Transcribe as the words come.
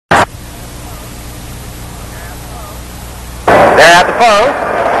post.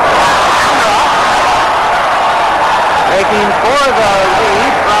 Making for the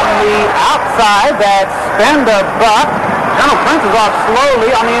lead from the outside, that's Spenda Buck. Colonel Prince is off slowly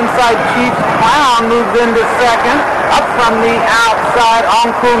on the inside. Chiefs Clown moves into second. Up from the outside,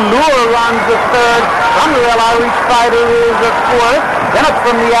 Uncle Lure runs the third. From the rail, Irish Fighter is the fourth. Then up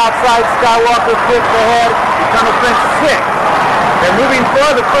from the outside, Skywalker fifth ahead. Colonel Prince sixth. They're moving for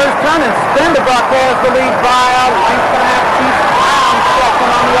the first turn, and Spenda Buck has the lead by a length and a half. Chiefs Clown second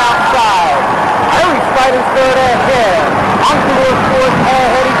on the outside. Irish Fighter's third ahead. Uncle Lure fourth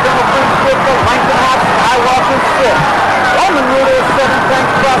ahead. Colonel Prince fifth, a length and a half. Skywalker sixth. Roman Ruler is seventh,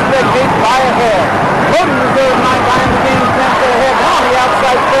 thanks Prospect eighth by ahead. Loading Reserve 9 behind the game, 10th ahead. Now on the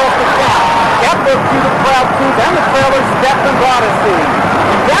outside, fast to count. Gapbook to the crowd too, then the trailer, Stephen's Odyssey.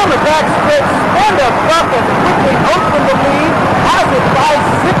 And down the back stretch, Spenda Buck has quickly opened the lead, has it by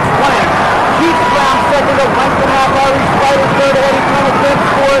 6 lengths. Chiefs Clown second, a length and a half. Irish Fighter third ahead, Colonel Prince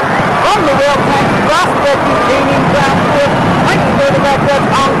fourth. From the rail tank, Prospect is gaining ground fifth. Length third back, that's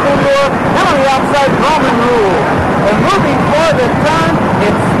Uncle Lure. Then on the outside, Roman Rule. And moving for the turn,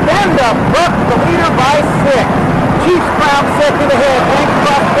 it's Spenda Buck, the leader by 6. Chiefs Clown second ahead, length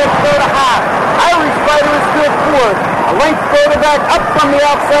Prospect third a half. Irish Fighter is still fourth. A length further back up from the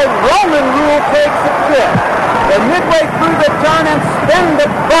outside, Roman Rule takes the fifth. They're midway through the turn, and Spenda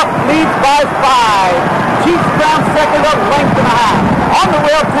Buck leads by 5. Chiefs Clown second, a length and a half. On the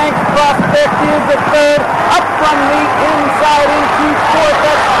rail tank, Prospect is the third. Up from the inside into fourth,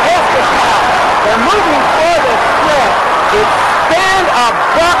 that's Esther Clown. They're moving for the stretch. It's Spenda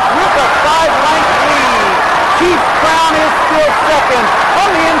Buck with a 5-length lead. Chiefs Clown is still second. On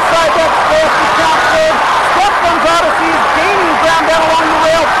the inside, that's Esther Clown third. Stephen's Odyssey is gaining ground down along the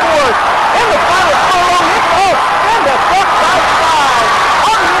rail fourth. In the final furlong, it's Spenda Buck by 5.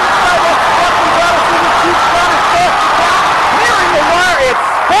 On the inside, that's Stephen's Odyssey with Chiefs Clown is Esther Clown. Nearing the wire, it's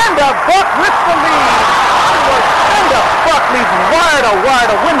Spenda Buck with the lead. Spenda Buck leads wire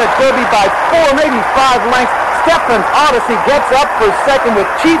to win the Derby by 4, maybe 5 lengths. Stephen's Odyssey gets up for second with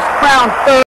Chiefs Clown third.